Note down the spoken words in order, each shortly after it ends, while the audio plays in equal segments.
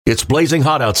It's blazing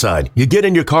hot outside. You get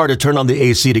in your car to turn on the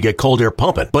AC to get cold air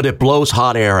pumping, but it blows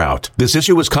hot air out. This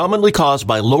issue is commonly caused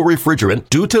by low refrigerant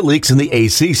due to leaks in the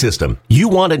AC system. You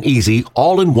want an easy,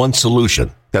 all-in-one solution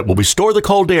that will restore the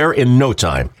cold air in no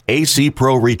time. AC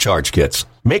Pro Recharge Kits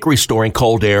make restoring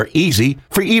cold air easy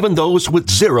for even those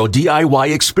with zero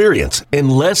DIY experience in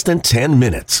less than 10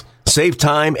 minutes. Save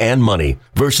time and money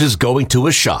versus going to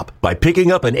a shop by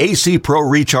picking up an AC Pro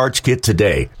Recharge Kit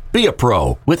today. Be a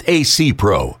pro with AC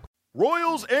Pro.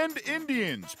 Royals and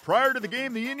Indians. Prior to the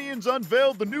game, the Indians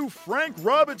unveiled the new Frank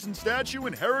Robinson statue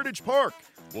in Heritage Park.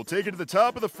 We'll take it to the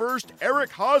top of the first. Eric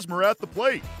Hosmer at the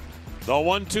plate. The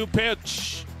 1-2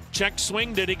 pitch. Check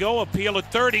swing. Did he go? Appeal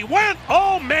at third. He went.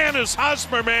 Oh, man, is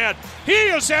Hosmer mad. He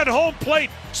is at home plate,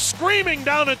 screaming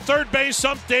down at third base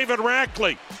up David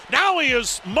Rackley. Now he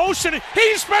is motioning.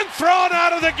 He's been thrown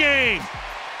out of the game.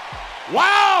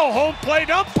 Wow, home plate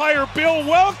umpire Bill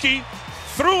Welke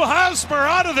threw Hosmer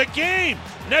out of the game.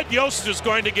 Ned Yost is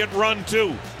going to get run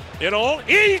too.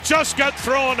 He just got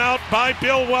thrown out by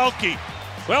Bill Welke.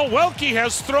 Well, Welke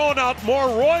has thrown out more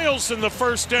Royals in the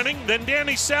first inning than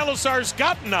Danny Salazar's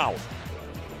gotten out.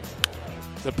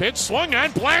 The pitch swung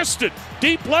and blasted.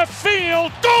 Deep left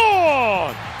field.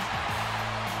 Gone!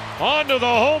 Onto the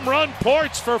home run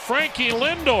porch for Frankie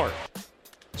Lindor.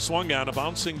 Swung on a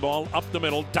bouncing ball up the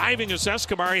middle. Diving is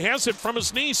Escobar. He has it from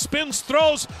his knee. Spins,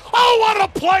 throws. Oh, what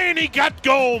a play! And he got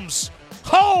Gomes.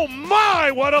 Oh,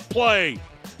 my, what a play.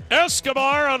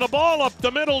 Escobar on the ball up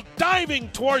the middle. Diving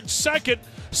towards second.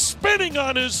 Spinning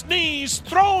on his knees.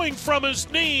 Throwing from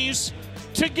his knees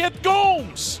to get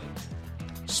Gomes.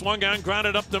 Swung on,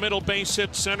 grounded up the middle. Base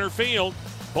hit center field.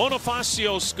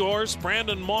 Bonifacio scores.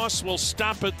 Brandon Moss will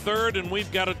stop at third, and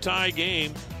we've got a tie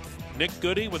game. Nick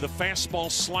Goody with a fastball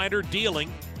slider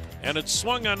dealing, and it's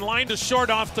swung on line to short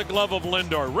off the glove of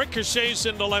Lindor. Ricochets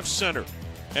into left center.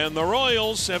 And the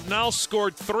Royals have now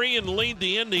scored 3 and lead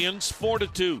the Indians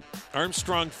 4-2.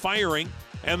 Armstrong firing,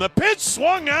 and the pitch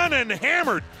swung on and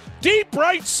hammered. Deep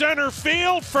right center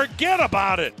field, forget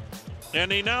about it.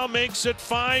 And he now makes it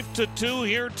 5-2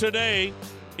 here today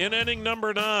in inning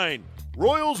number 9.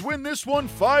 Royals win this one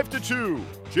 5-2.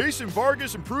 Jason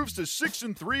Vargas improves to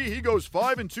 6-3. He goes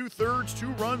 5 2/3, 2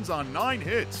 runs on 9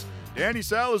 hits. Danny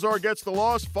Salazar gets the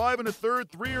loss, 5 1/3,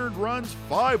 3 earned runs,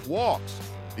 5 walks.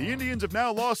 The Indians have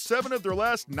now lost 7 of their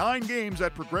last 9 games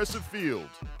at Progressive Field.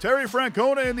 Terry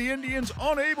Francona and the Indians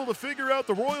unable to figure out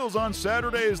the Royals on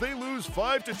Saturday as they lose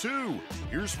 5-2.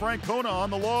 Here's Francona on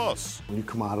the loss. When you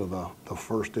come out of the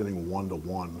first inning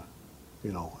 1-1,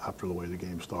 after the way the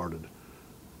game started,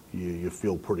 you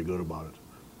feel pretty good about it.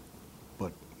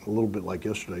 But a little bit like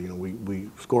yesterday, we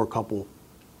score a couple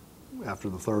after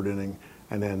the third inning,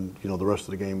 and then, the rest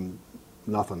of the game,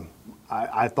 nothing.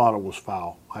 I thought it was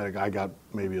foul. I got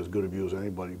maybe as good a view as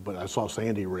anybody, but I saw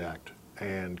Sandy react,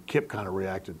 and Kip kind of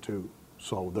reacted too.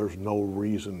 So there's no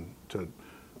reason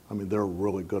they're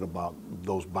really good about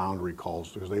those boundary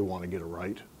calls because they want to get it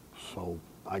right. So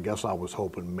I guess I was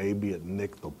hoping maybe it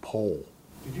nicked the pole.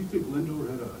 Did you think Lindor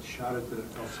had a shot at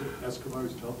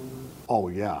Escobar's double? Oh,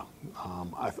 yeah.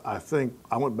 I think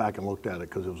I went back and looked at it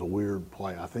because it was a weird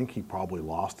play. I think he probably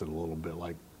lost it a little bit,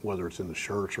 like whether it's in the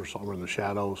shirts or somewhere in the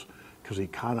shadows, because he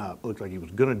kind of looked like he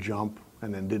was going to jump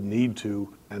and then didn't need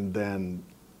to, and then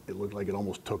it looked like it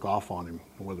almost took off on him,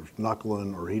 whether it's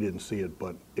knuckling or he didn't see it,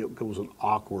 but it was an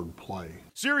awkward play.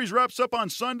 Series wraps up on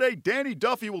Sunday. Danny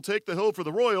Duffy will take the hill for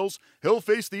the Royals. He'll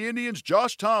face the Indians'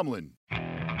 Josh Tomlin.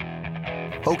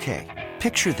 Okay,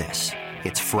 picture this.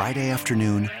 It's Friday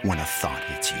afternoon when a thought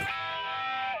hits you.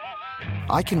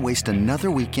 I can waste another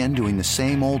weekend doing the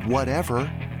same old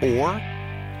whatever, or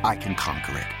I can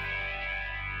conquer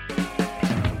it.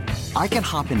 I can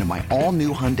hop into my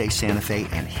all-new Hyundai Santa Fe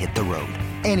and hit the road.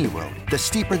 Any road. The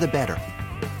steeper, the better.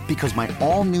 Because my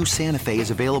all-new Santa Fe is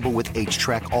available with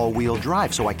H-Track all-wheel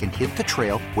drive, so I can hit the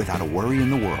trail without a worry in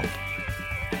the world.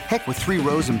 Heck, with 3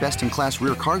 rows and best-in-class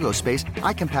rear cargo space,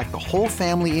 I can pack the whole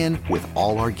family in with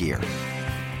all our gear.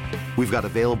 We've got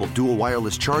available dual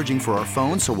wireless charging for our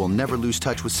phones, so we'll never lose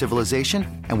touch with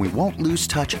civilization, and we won't lose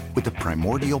touch with the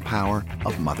primordial power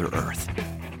of Mother Earth.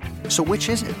 So which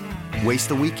is it? Waste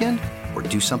the weekend or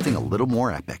do something a little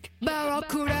more epic?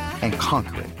 And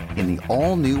conquer it in the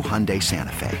all-new Hyundai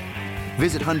Santa Fe.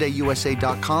 Visit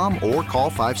HyundaiUSA.com or call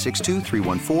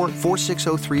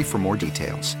 562-314-4603 for more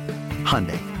details.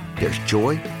 Hyundai, there's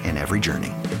joy in every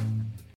journey.